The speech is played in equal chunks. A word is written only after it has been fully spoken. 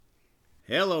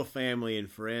Hello, family and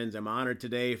friends. I'm honored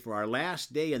today for our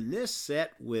last day in this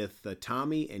set with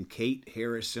Tommy and Kate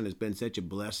Harrison. It's been such a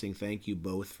blessing. Thank you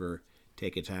both for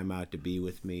taking time out to be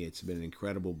with me. It's been an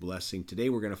incredible blessing. Today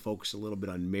we're going to focus a little bit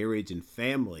on marriage and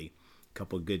family. A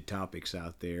couple of good topics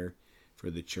out there for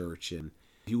the church. And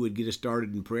if you would get us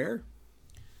started in prayer.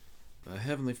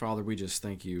 Heavenly Father, we just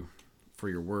thank you for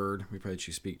your word. We pray that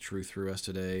you speak truth through us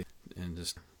today, and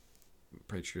just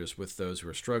pray that you're just with those who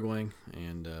are struggling,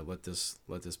 and let this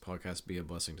podcast be a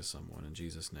blessing to someone. In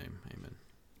Jesus' name, amen.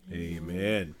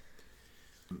 Amen.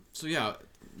 So yeah,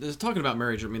 talking about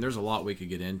marriage, I mean, there's a lot we could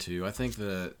get into. I think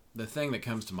the thing that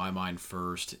comes to my mind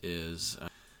first is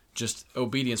just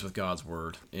obedience with God's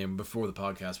word. And before the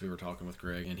podcast, we were talking with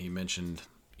Greg, and he mentioned,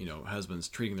 husbands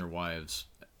treating their wives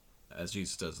as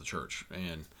Jesus does the church,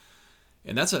 and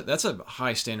that's a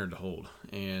high standard to hold.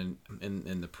 And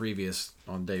in the previous,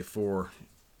 on day 4,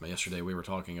 yesterday, we were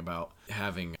talking about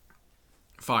having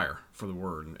fire for the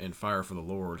word and fire for the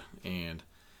Lord, and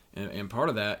part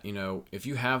of that, if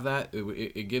you have that,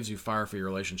 it gives you fire for your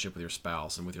relationship with your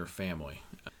spouse and with your family.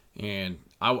 And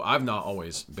I've not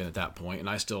always been at that point, and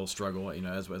I still struggle,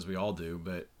 as we all do.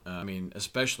 But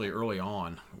especially early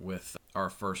on with our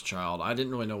first child, I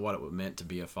didn't really know what it meant to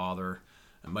be a father,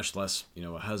 much less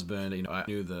a husband. I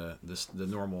knew the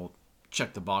normal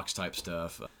check the box type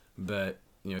stuff. But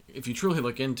if you truly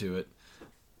look into it,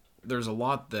 there's a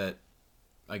lot that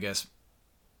I guess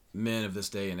men of this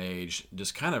day and age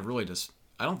just kind of really just,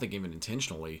 I don't think even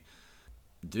intentionally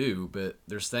do, but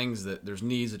there's needs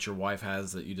that your wife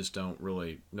has that you just don't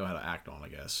really know how to act on, I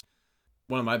guess.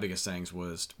 One of my biggest things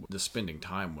was just spending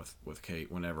time with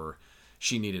Kate whenever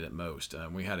she needed it most.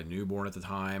 We had a newborn at the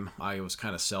time. I was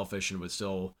kind of selfish and would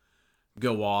still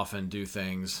go off and do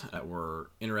things that were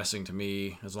interesting to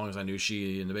me as long as I knew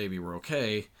she and the baby were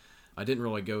okay. I didn't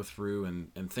really go through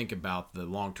and think about the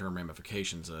long-term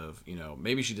ramifications of,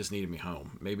 maybe she just needed me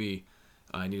home. Maybe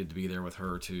I needed to be there with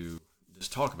her to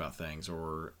just talk about things,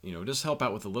 or, just help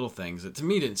out with the little things that to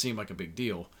me didn't seem like a big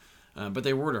deal, but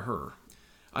they were to her.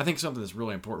 I think something that's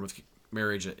really important with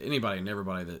marriage, anybody and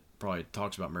everybody that probably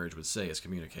talks about marriage would say, is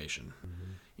communication.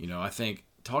 Mm-hmm. I think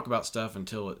talk about stuff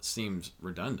until it seems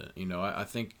redundant. I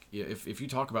think if you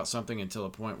talk about something until a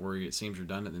point where it seems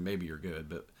redundant, then maybe you're good.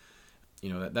 But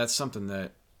that's something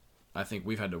that I think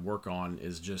we've had to work on,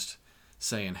 is just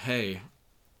saying, hey,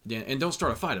 and don't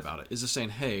start a fight about it. Is just saying,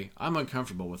 hey, I'm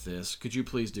uncomfortable with this. Could you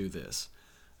please do this?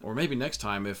 Or maybe next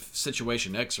time, if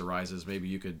situation X arises, maybe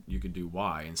you could do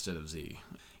Y instead of Z.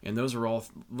 And those are all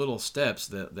little steps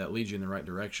that lead you in the right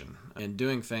direction. And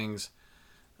doing things,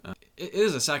 it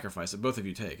is a sacrifice that both of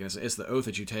you take. And it's the oath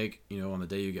that you take, on the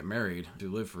day you get married, to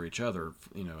live for each other,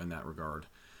 in that regard,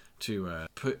 to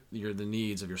put the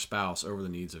needs of your spouse over the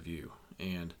needs of you.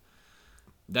 And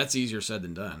that's easier said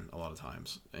than done a lot of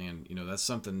times. And, that's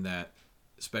something that,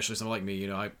 especially someone like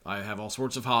me, I have all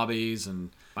sorts of hobbies, and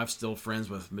I'm still friends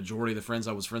with majority of the friends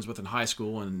I was friends with in high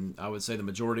school, and I would say the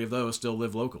majority of those still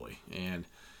live locally. And,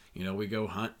 we go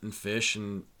hunt and fish,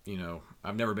 and,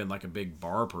 I've never been like a big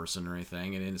bar person or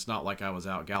anything, and it's not like I was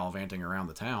out gallivanting around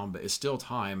the town, but it's still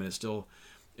time, and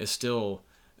it's still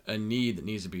a need that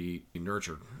needs to be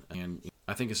nurtured. And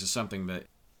I think this is something that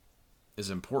is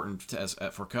important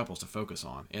for couples to focus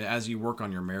on. And as you work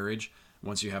on your marriage,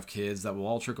 once you have kids, that will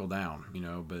all trickle down,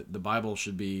 but the Bible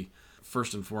should be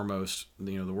first and foremost.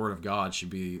 The Word of God should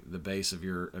be the base of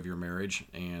your marriage,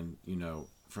 and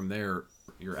from there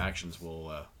your actions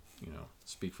will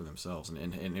speak for themselves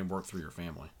and work through your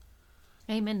family.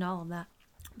 Amen to all of that.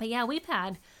 But yeah, we've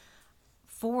had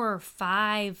 4,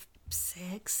 5,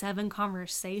 6, 7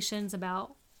 conversations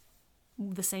about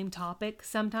the same topic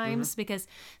sometimes, because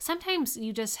sometimes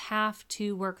you just have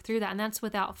to work through that, and that's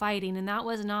without fighting. And that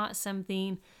was not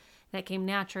something that came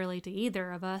naturally to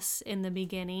either of us in the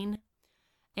beginning.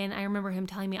 And I remember him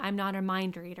telling me, I'm not a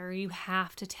mind reader. You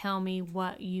have to tell me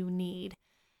what you need.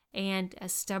 And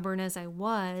as stubborn as I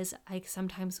was, I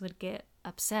sometimes would get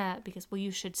upset because, well, you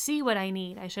should see what I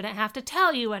need. I shouldn't have to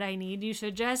tell you what I need. You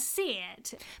should just see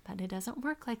it. But it doesn't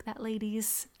work like that,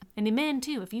 ladies. And the men,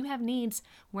 too. If you have needs,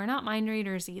 we're not mind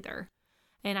readers either.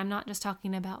 And I'm not just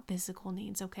talking about physical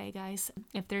needs, okay, guys?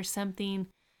 If there's something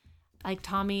like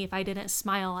Tommy, if I didn't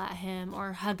smile at him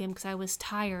or hug him because I was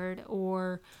tired,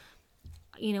 or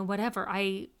whatever,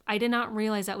 I did not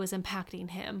realize that was impacting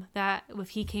him. That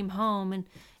if he came home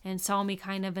and saw me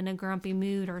kind of in a grumpy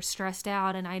mood or stressed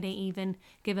out, and I didn't even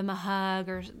give him a hug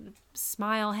or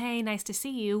smile, hey, nice to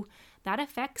see you, that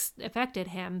affected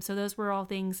him. So those were all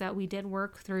things that we did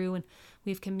work through and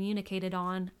we've communicated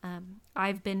on.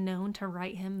 I've been known to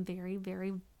write him very,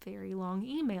 very, very long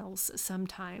emails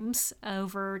sometimes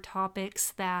over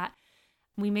topics that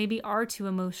we maybe are too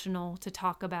emotional to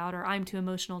talk about, or I'm too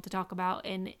emotional to talk about,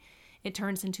 and it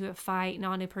turns into a fight,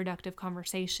 not a productive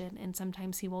conversation. And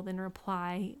sometimes he will then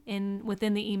reply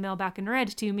within the email back in red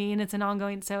to me, and it's an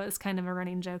ongoing, so it's kind of a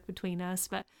running joke between us.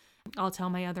 But I'll tell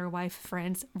my other wife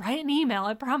friends, write an email.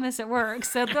 I promise it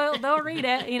works. So they'll read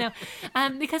it,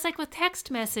 because like with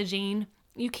text messaging,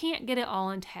 you can't get it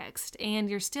all in text, and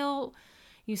you still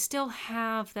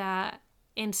have that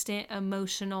instant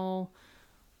emotional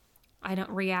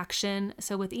reaction.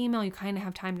 So with email, you kind of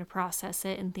have time to process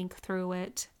it and think through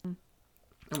it.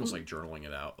 Almost like journaling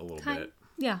it out a little bit.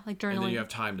 Yeah, like journaling. And then you have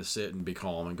time to sit and be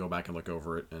calm and go back and look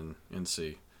over it and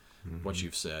see what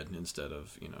you've said, instead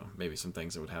of, maybe some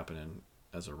things that would happen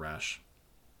as a rash.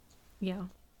 Yeah.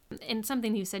 And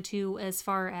something you said too, as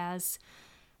far as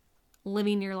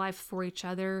living your life for each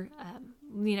other,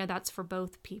 that's for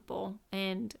both people.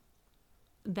 And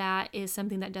that is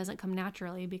something that doesn't come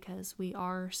naturally, because we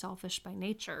are selfish by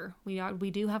nature.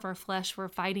 We do have our flesh we're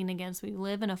fighting against. We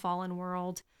live in a fallen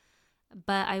world.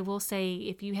 But I will say,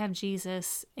 if you have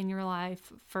Jesus in your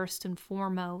life first and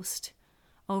foremost,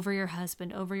 over your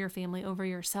husband, over your family, over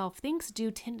yourself, things do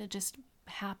tend to just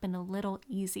happen a little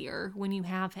easier when you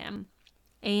have him.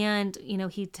 And,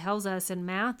 he tells us in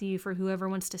Matthew, for whoever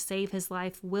wants to save his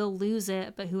life will lose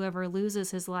it, but whoever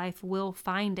loses his life will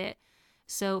find it.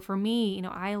 So for me,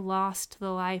 I lost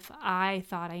the life I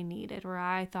thought I needed, or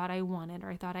I thought I wanted, or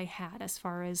I thought I had, as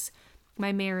far as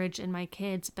my marriage and my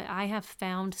kids. But I have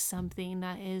found something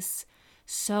that is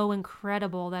so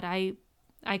incredible that I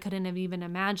couldn't have even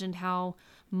imagined how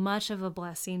much of a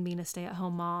blessing being a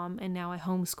stay-at-home mom and now a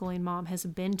homeschooling mom has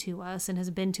been to us and has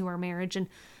been to our marriage. And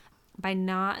by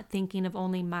not thinking of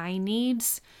only my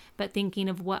needs, but thinking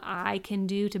of what I can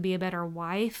do to be a better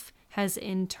wife, has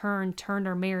in turn turned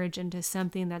our marriage into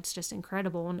something that's just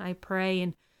incredible. And I pray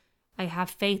and I have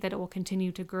faith that it will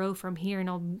continue to grow from here, and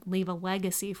I'll leave a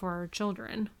legacy for our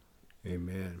children.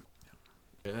 Amen.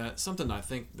 Something I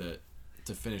think that,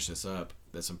 to finish this up,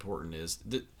 that's important is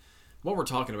that what we're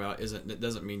talking about it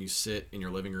doesn't mean you sit in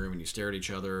your living room and you stare at each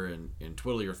other and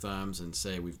twiddle your thumbs and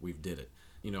say we've did it.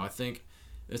 I think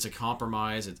it's a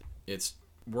compromise. It's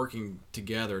working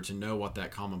together to know what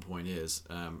that common point is.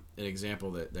 An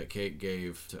example that Kate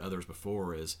gave to others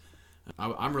before is,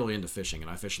 I'm really into fishing, and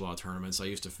I fish a lot of tournaments. I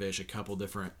used to fish a couple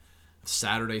different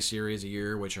Saturday series a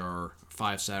year, which are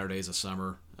 5 Saturdays a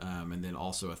summer, and then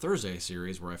also a Thursday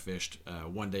series where I fished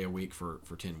 1 day a week for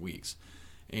 10 weeks.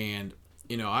 And,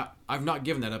 I've not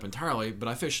given that up entirely, but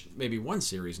I fish maybe one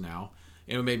series now,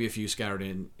 and maybe a few scattered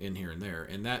in here and there.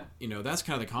 And that, that's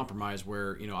kind of the compromise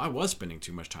where, I was spending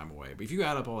too much time away. But if you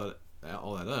add up all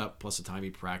that up, plus the time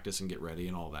you practice and get ready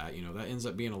and all that, that ends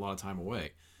up being a lot of time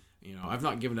away. I've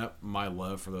not given up my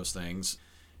love for those things,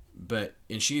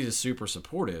 and she is super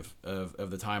supportive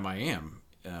of the time I am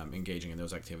engaging in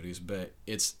those activities. But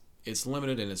it's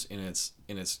limited in its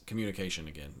communication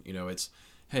again. It's,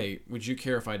 hey, would you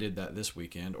care if I did that this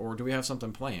weekend, or do we have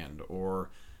something planned? Or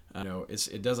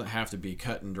it doesn't have to be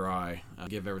cut and dry.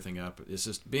 Give everything up. It's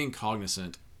just being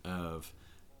cognizant of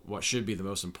what should be the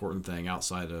most important thing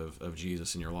outside of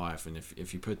Jesus in your life, and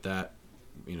if you put that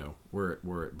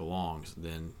where it belongs,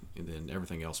 then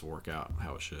everything else will work out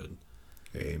how it should.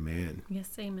 Amen.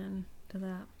 Yes, amen to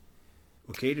that.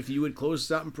 Well, Kate, if you would close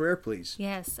us out in prayer, please.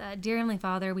 Yes. Dear Heavenly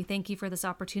Father, we thank you for this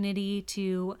opportunity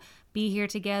to be here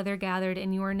together, gathered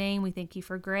in your name. We thank you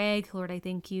for Greg. Lord, I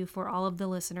thank you for all of the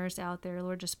listeners out there.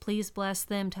 Lord, just please bless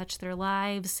them, touch their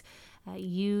lives,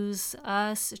 use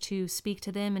us to speak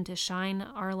to them and to shine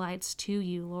our lights to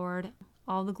you, Lord.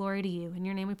 All the glory to you. In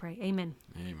your name we pray. Amen.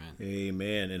 Amen.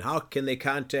 Amen. And how can they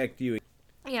contact you?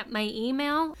 Yeah, my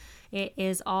email, it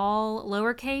is all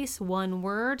lowercase, one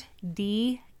word,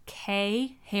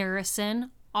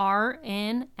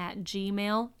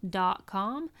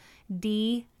 dkharrisonrn@gmail.com.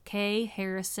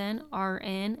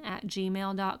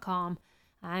 dkharrisonrn@gmail.com.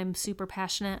 I'm super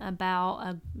passionate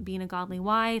about being a godly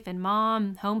wife and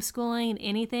mom, homeschooling,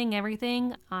 anything,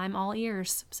 everything. I'm all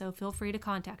ears, so feel free to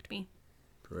contact me.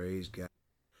 Praise God.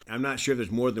 I'm not sure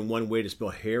there's more than one way to spell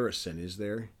Harrison, is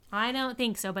there? I don't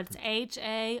think so, but it's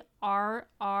Harrison.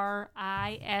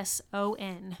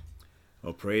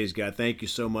 Oh, praise God. Thank you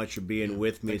so much for being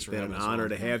with me. It's been an honor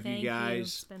to have you guys.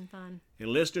 It's been fun. And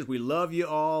listeners, we love you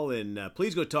all. And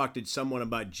please go talk to someone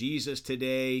about Jesus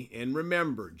today. And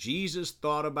remember, Jesus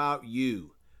thought about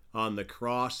you on the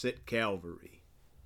cross at Calvary.